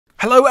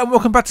Hello and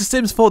welcome back to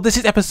Sims 4. This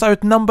is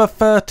episode number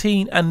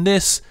 13 and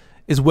this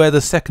is where the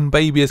second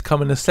baby is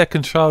coming. The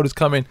second child is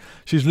coming.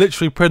 She's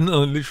literally pregnant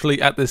and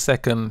literally at this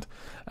second.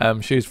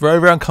 She's very,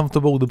 very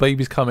uncomfortable. The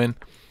baby's coming.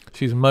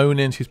 She's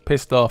moaning. She's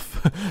pissed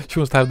off. She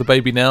wants to have the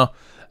baby now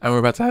and we're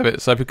about to have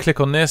it. So if you click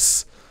on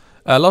this,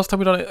 last time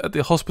we done it at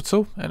the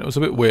hospital and it was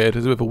a bit weird. It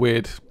was a bit of a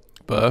weird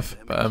birth.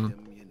 But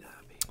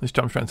let's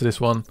jump straight into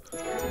this one.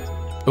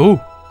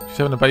 Oh, she's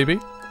having a baby.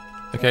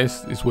 Okay,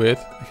 it's weird.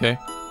 Okay,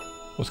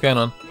 what's going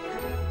on?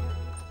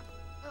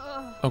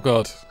 Oh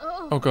god.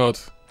 Oh god.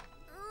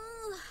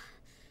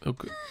 Oh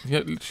god.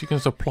 Yeah, she can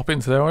just plop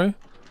into there, are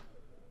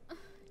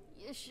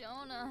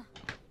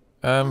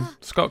you?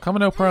 Scott, come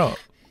and help her out.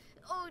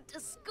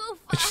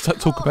 And just like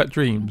talk about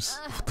dreams.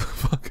 What the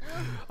fuck?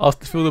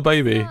 Ask to feel the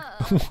baby.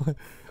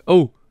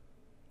 Oh,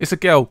 it's a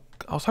girl.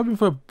 I was hoping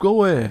for a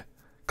boy.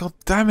 God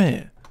damn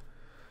it.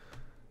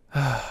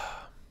 I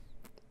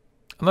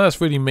know that's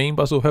really mean,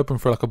 but I was all hoping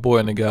for like a boy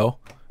and a girl.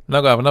 Now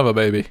I'm gonna have another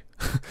baby.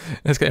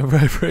 It's getting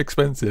very, very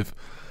expensive.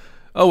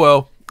 Oh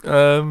well.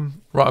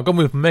 Right, I've gone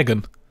with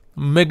Megan.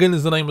 Megan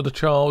is the name of the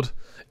child.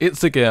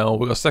 It's a girl.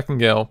 We've got a second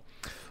girl.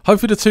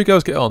 Hopefully the two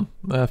girls get on.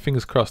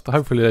 Fingers crossed.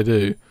 Hopefully they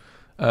do.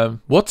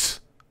 What?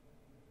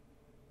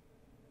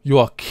 You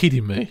are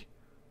kidding me.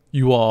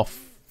 You are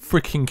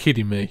freaking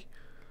kidding me.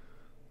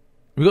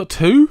 We got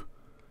two?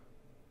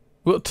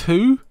 We got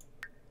two?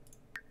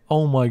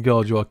 Oh my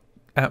god, you are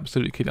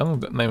absolutely kidding. I'm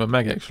going to name her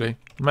Maggie actually.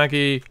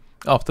 Maggie,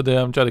 after the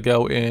other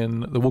girl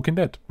in The Walking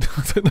Dead.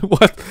 I don't know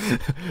what.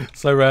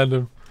 So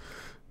random.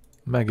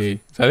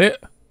 Maggie. Is that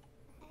it?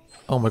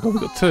 Oh my god, we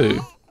got two.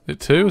 Is it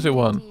two or is it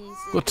one?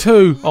 We got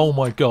two! Oh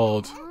my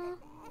god.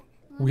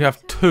 We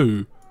have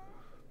two.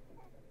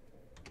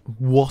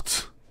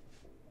 What?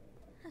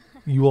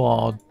 You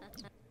are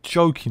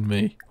joking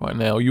me right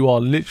now. You are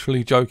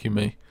literally joking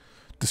me.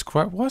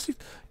 Describe. Why is he?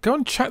 Go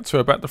and chat to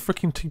her about the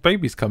freaking two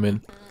babies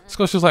coming.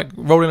 Scott's just like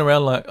rolling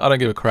around like I don't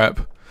give a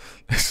crap.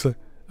 It's like,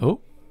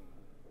 oh.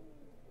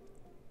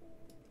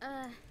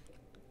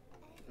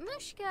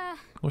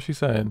 What's she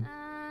saying?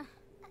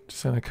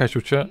 Just saying a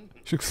casual chat.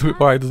 She looks a bit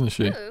worried, doesn't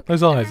she?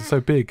 Those eyes are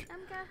so big.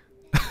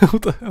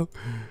 What the hell?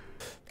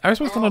 I was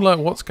supposed to know like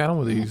what's going on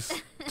with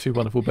these two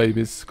wonderful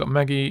babies. Got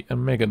Maggie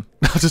and Megan.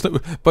 I just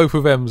both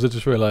of M's. I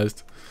just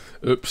realised.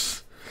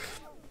 Oops.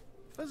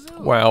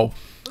 Wow,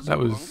 that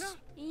was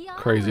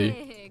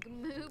crazy.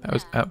 That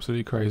was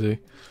absolutely crazy.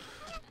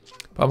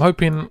 But I'm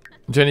hoping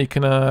Jenny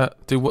can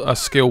do a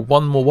skill.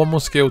 One more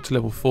skill to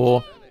level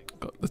 4.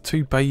 Got the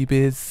two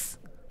babies.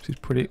 She's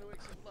pretty.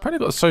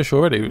 Apparently got a social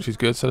already, which is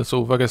good. So that's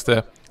all. I guess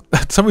there.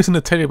 For some reason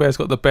the teddy bear's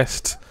got the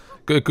best,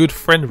 got a good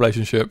friend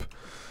relationship,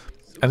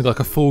 and got like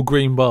a full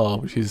green bar,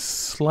 which is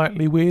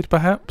slightly weird,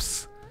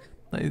 perhaps.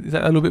 Is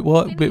that a little bit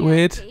what? A bit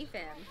weird.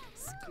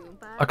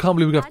 I can't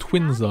believe we have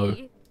twins though.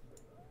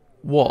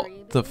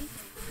 What the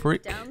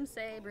frick?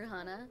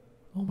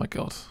 Oh my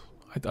god.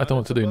 I don't know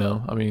what to do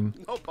now. I mean,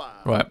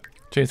 right.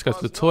 James goes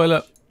to the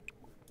toilet.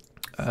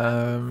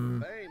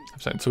 Have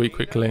something to eat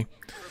quickly.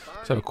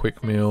 Let's have a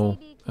quick meal.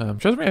 She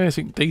hasn't really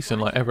anything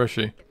decent like ever, has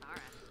she?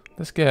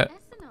 Let's get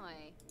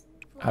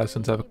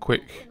Addison to have a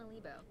quick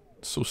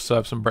sort of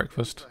serve some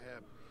breakfast.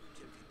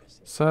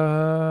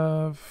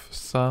 Serve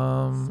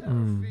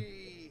some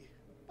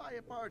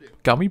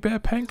gummy bear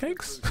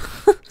pancakes?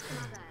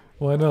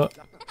 Why not?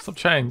 Stop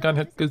chatting. Go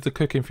and do the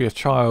cooking for your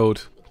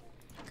child.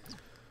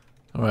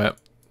 Alright.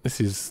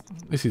 This is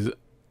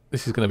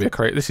gonna be a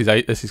crate. This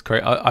is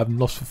great. I'm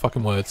lost for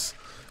fucking words.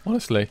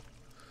 Honestly.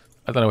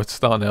 I don't know where to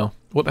start now.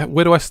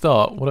 Where do I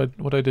start? What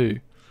do I do?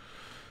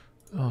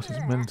 Oh, this is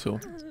mental.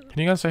 Can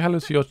you guys say hello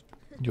to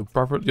your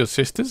brother, your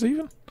sisters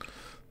even?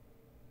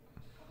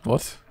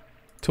 What?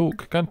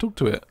 Talk. Go and talk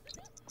to it.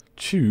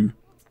 Chew.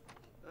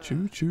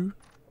 Chew, chew.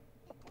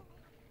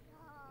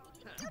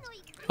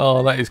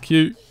 Oh, that is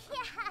cute.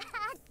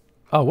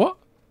 Oh, what?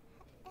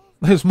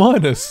 There's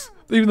minus.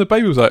 Even the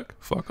baby was like,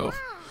 fuck off.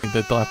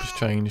 Their diapers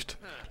changed.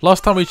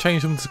 Last time we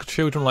changed them to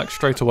children like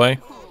straight away.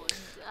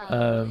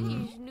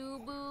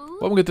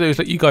 What I'm going to do is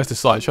let you guys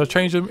decide. Shall I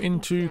change them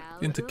into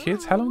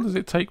kids? How long does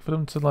it take for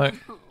them to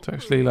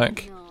actually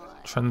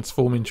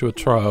transform into a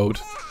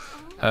child?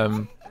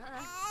 If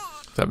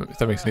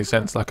that makes any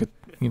sense, like a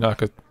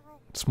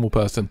small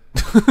person.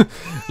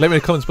 Let me in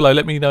the comments below.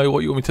 Let me know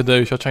what you want me to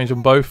do. Shall I change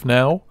them both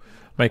now?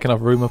 Make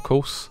another room, of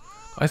course.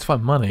 I just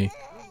find money.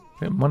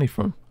 Where get money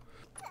from?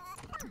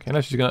 Okay,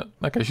 now she's gonna.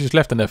 Okay, she's just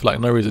left in there for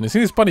like no reason. You see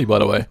this bunny, by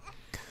the way?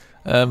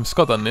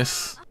 Scott done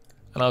this,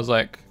 and I was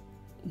like,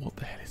 what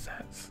the hell is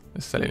that?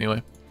 Let's sell it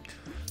anyway.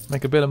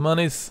 Make a bit of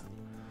monies.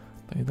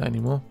 Don't need that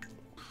anymore.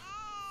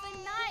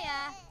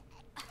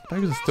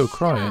 Babies are still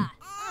crying.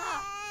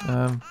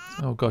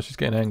 Oh gosh, she's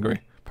getting angry.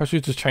 Perhaps we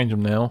should just change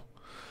them now.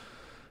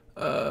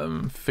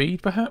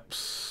 Feed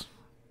perhaps?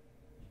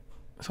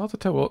 It's hard to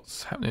tell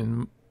what's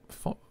happening.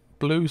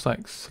 Blue's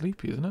like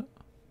sleepy, isn't it?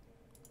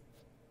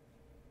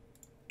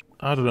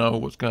 I don't know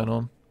what's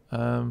going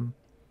on.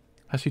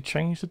 Has she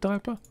changed the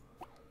diaper?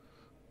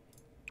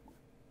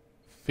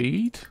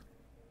 Feed?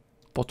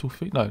 Bottle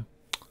feed? No.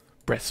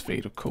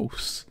 Breastfeed, of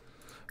course.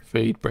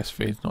 Feed,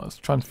 breastfeed. Not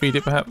try and feed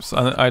it perhaps.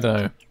 I don't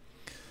know.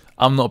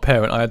 I'm not a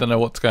parent. I don't know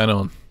what's going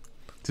on.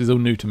 This is all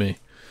new to me.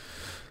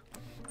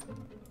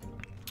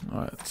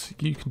 Alright, so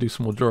you can do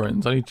some more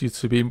drawings. I need you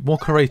to be more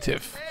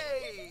creative.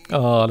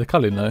 Ah, the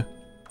colouring though.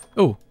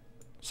 Oh,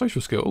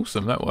 social skill.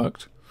 Awesome, that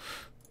worked.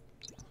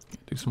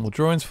 Do some more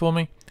drawings for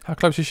me. How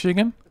close is she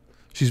again?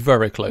 She's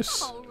very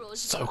close.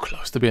 So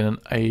close to being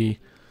an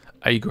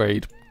A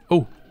grade.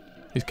 Oh,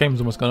 his game's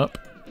almost gone up.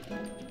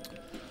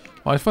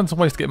 I found some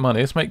ways to get money.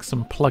 Let's make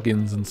some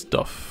plugins and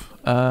stuff.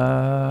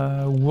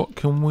 What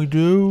can we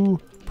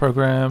do?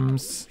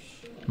 Programs.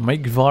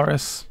 Make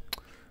virus.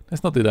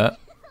 Let's not do that.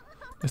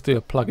 Let's do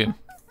a plugin.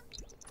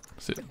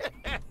 That's it.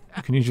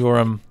 You can use your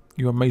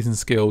amazing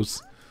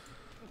skills.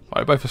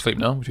 Right, both asleep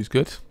now, which is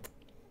good.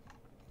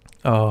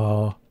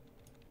 Ah,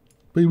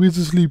 babies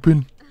are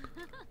sleeping.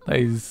 That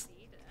is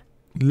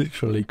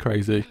literally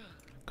crazy.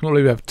 Can't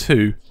believe we have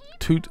two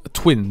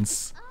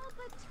twins.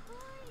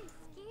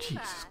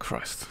 Jesus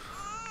Christ.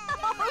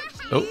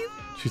 Oh,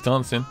 she's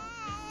dancing.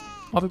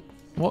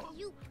 What?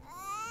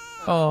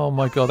 Oh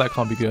my god, that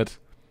can't be good.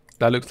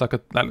 That looks like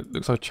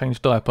a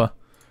changed diaper.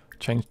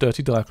 Changed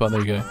dirty diaper. There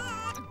you go.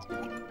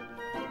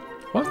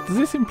 What? Does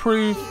this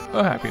improve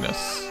her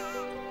happiness?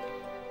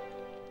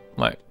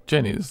 Like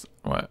Jenny's.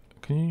 Right.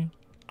 Can you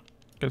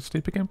go to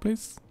sleep again,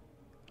 please?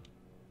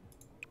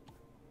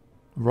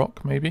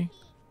 Rock, maybe?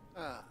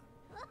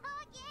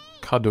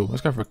 Cuddle.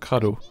 Let's go for a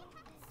cuddle.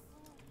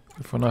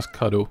 Go for a nice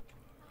cuddle.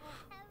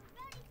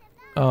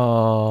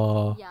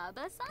 Oh,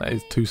 that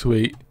is too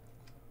sweet.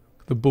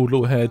 The bald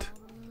little head.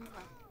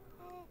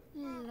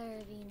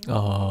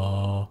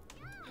 Oh,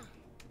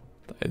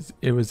 that is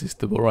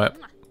irresistible. Right.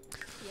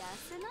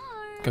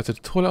 Go to the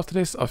toilet after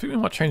this. I think we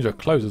might change our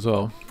clothes as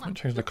well. Might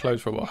change the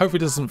clothes for a while. Hopefully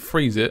it doesn't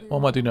freeze it. What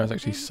I might do now is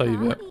actually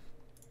save it.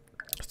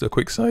 Let's do a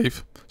quick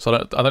save, so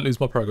I don't lose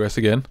my progress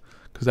again,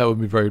 because that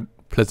would be very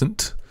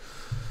pleasant.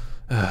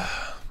 Is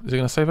it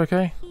going to save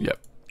okay? Yep.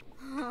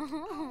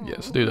 Yeah,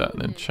 let's do that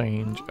and then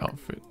change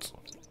outfit.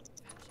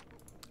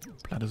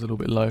 Bladder's a little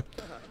bit low.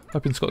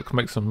 Hoping Scott can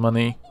make some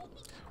money.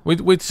 We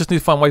just need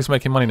to find ways of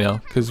making money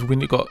now, because we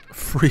got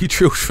 3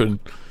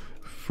 children.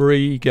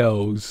 3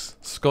 girls.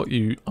 Scott,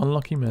 you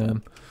unlucky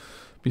man.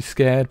 Be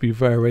scared, be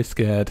very, very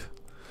scared.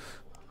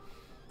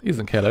 He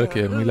doesn't care, look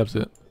at him, he loves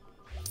it.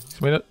 He's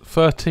made it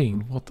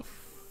 13. What the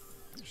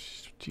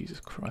Jesus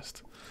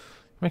Christ.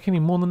 Make any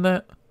more than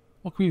that?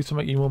 What can we use to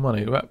make you more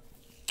money? Right.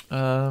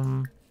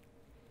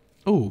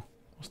 Oh,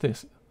 what's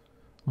this?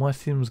 My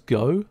Sims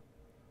Go.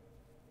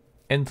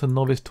 Enter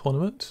novice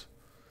tournament.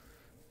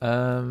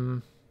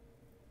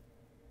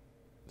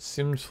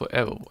 Sims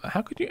Forever.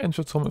 How could you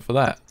enter a tournament for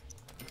that?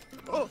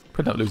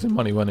 Probably not losing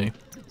money, won't he?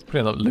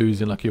 Probably not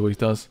losing like he always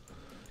does.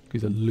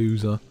 He's a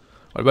loser.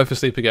 Right, both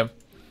asleep again.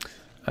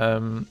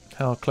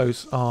 How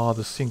close? Ah,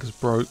 the sink is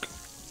broke.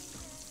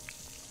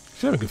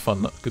 She's having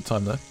good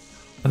time though.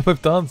 And they're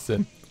both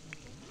dancing.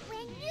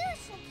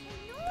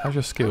 How's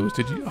your skills?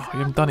 Did you? Oh, you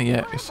haven't done it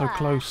yet. You're so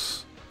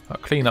close.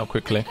 Right, clean up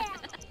quickly.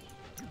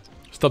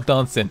 Stop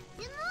dancing.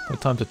 No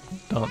time to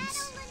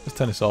dance. Let's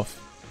turn this off.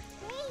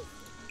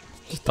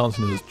 Just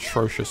dancing is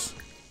atrocious.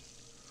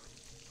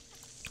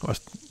 Let's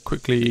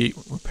quickly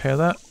repair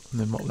that and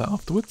then mop that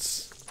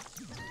afterwards.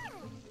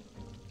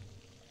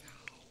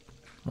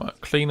 Right,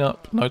 clean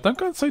up. No, don't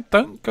go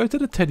to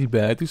the teddy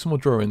bear. Do some more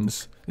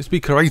drawings. Let's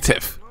be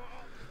creative.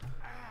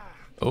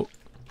 Oh,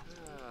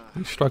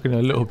 he's struggling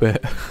a little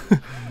bit.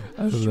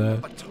 Over there.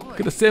 Look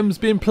at the Sims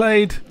being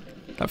played.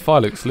 That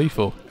fire looks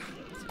lethal.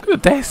 Look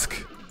at the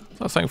desk.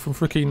 That's something from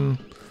freaking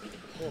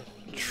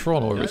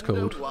Tron or whatever it's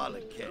called.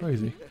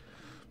 Crazy.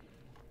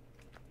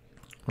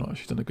 Right,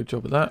 she's done a good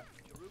job of that.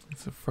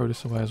 Let's throw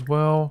this away as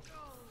well.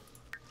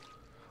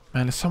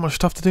 Man, there's so much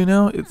stuff to do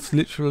now. It's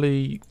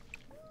literally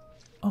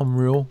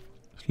unreal.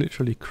 It's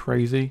literally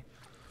crazy.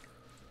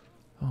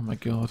 Oh my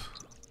god.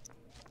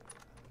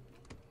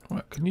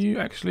 Right, can she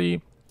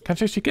actually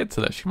get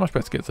to there? She must be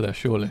able to get to there,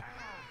 surely.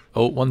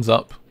 Oh, one's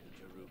up.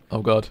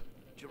 Oh god.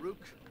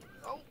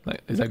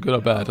 Is that good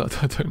or bad? I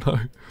don't know.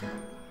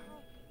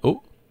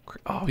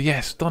 Oh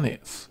yes, done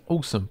it.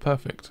 Awesome,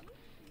 perfect.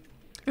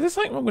 Is there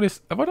something wrong with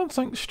this? Have I done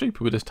something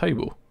stupid with this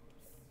table?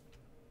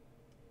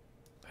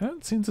 I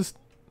don't seem to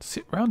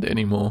sit around it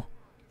anymore.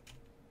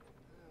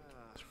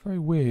 It's very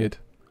weird.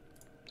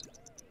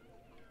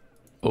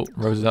 Oh,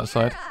 Rose is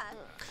outside.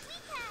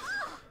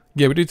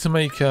 Yeah, we need to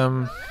make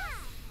Oh,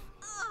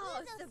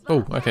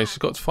 okay, she's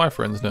got 5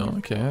 friends now.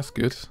 Okay, that's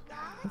good.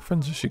 What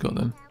friends has she got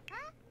then?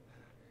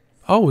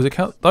 Oh, does it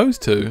count those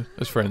 2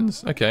 as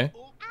friends? Okay.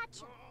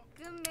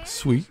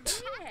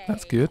 Sweet.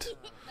 That's good.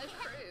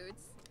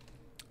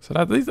 So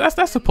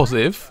that's a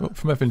positive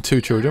from having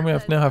 2 children. We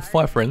now have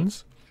 5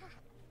 friends.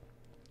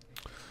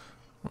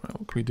 Right,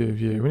 what can we do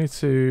with you? We need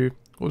to...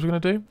 What was we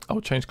going to do? Oh,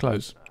 change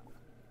clothes.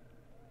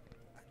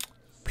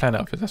 Plan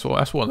outfit. That's what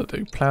I want to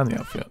do. Plan the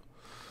outfit.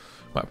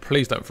 Right,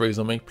 please don't freeze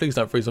on me. Please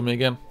don't freeze on me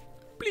again.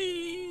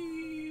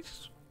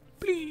 Please.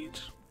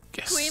 Please.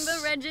 Yes.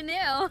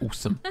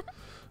 Awesome.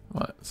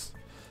 Right.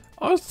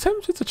 I was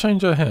tempted to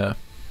change her hair.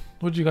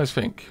 What do you guys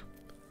think?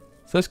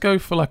 So let's go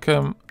for like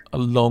a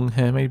long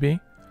hair maybe.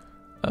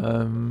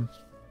 What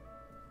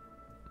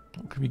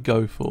could we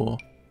go for?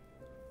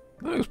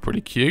 That looks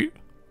pretty cute.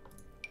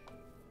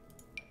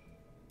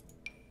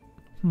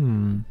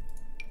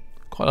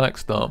 Quite like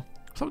Star.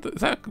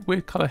 Is that a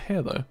weird colour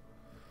hair though?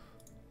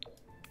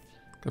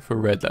 Go for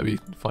red, that'd be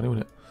funny,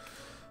 wouldn't it?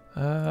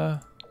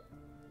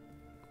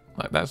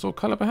 Like that sort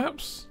of colour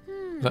perhaps?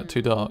 Is that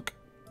too dark?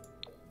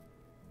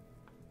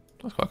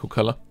 That's quite a cool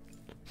colour.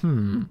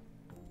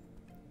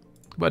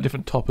 What about a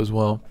different top as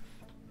well?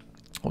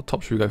 What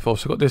top should we go for?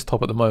 So we've got this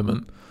top at the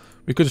moment.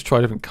 We could just try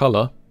a different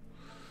colour.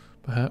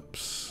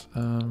 Perhaps.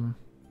 Or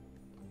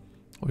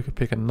we could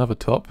pick another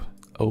top.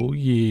 Oh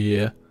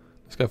yeah.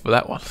 Let's go for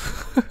that one.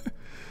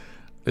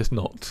 Let's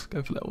not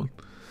go for that one.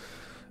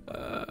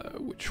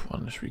 Which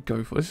one should we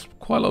go for?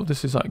 Quite a lot of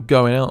this is like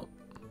going out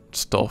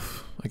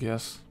stuff, I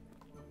guess.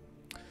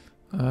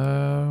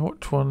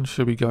 Which one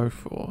should we go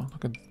for?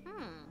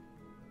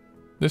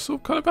 This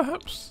sort of colour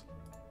perhaps?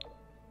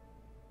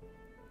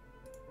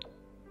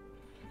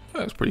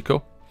 That's pretty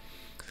cool.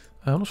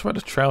 I'm not sure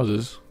about the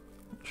trousers.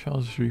 What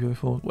trousers should we go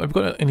for? Have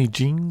we got any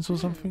jeans or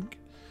something?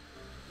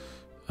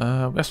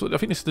 That's what I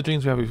think. This is the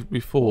jeans we had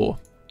before.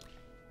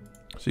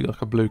 So you got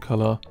like a blue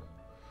colour.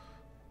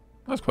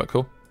 That's quite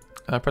cool.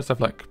 Perhaps have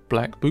like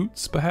black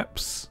boots,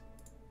 perhaps.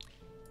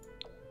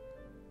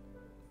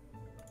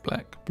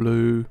 Black,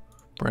 blue,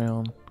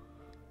 brown,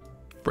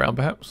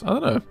 perhaps. I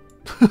don't know.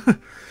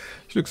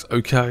 She looks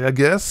okay, I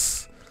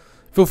guess.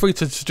 Feel free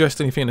to suggest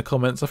anything in the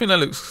comments. I think that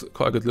looks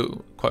quite a good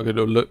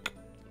little look.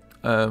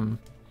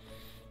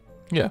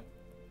 Yeah,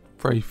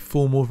 very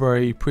formal,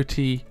 very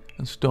pretty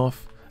and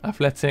stuff.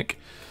 Athletic.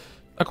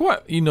 I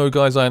quite,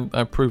 guys, I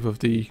approve of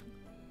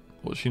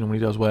what she normally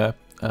does wear.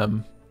 Is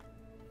there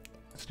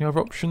any other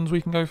options we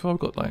can go for? We've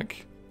got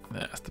like,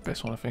 that's the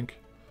best one I think.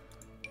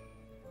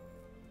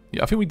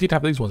 Yeah, I think we did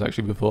have these ones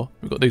actually before.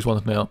 We've got these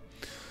ones now,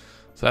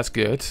 so that's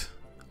good.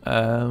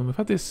 We've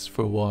had this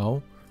for a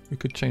while. We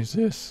could change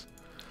this.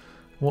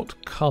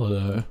 What colour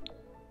though?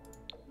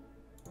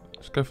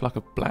 Let's go for like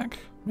a black,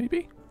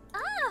 maybe?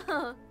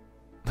 Oh.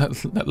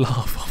 That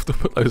laugh after I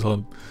put those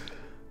on.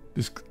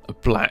 Just a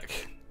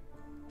black.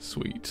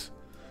 Sweet.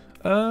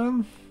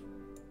 Top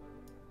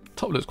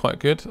looks quite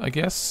good, I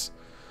guess.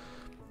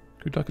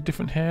 Could like a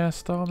different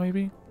hairstyle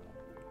maybe?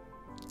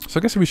 So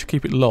I guess we should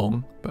keep it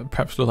long, but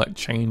perhaps we'll like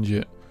change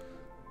it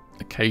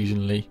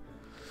occasionally.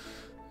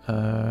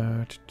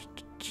 That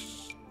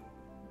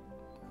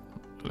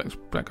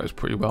goes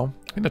pretty well.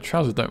 I think the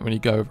trousers don't really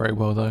go very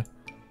well though.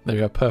 There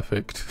you go,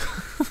 perfect.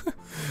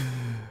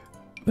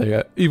 There you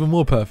go, even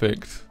more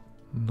perfect.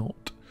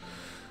 Not.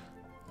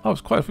 Oh,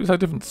 it's a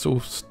different sort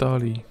of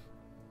styly.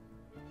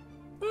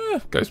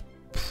 Goes.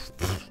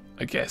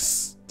 I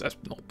guess that's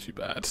not too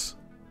bad.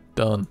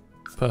 Done.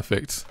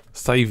 Perfect.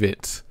 Save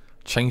it.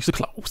 Change the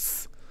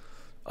clothes.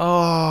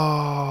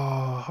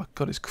 Oh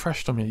God, it's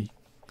crashed on me.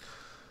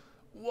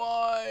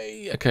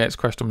 Why? Okay, it's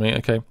crashed on me.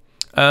 Okay.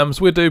 So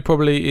what we'll do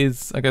probably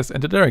is, I guess,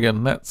 enter there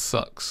again. That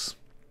sucks.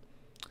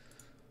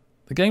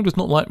 The game does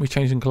not like me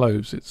changing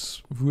clothes.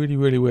 It's really,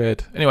 really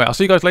weird. Anyway, I'll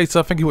see you guys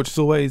later. Thank you for watching as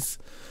always.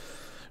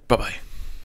 Bye-bye.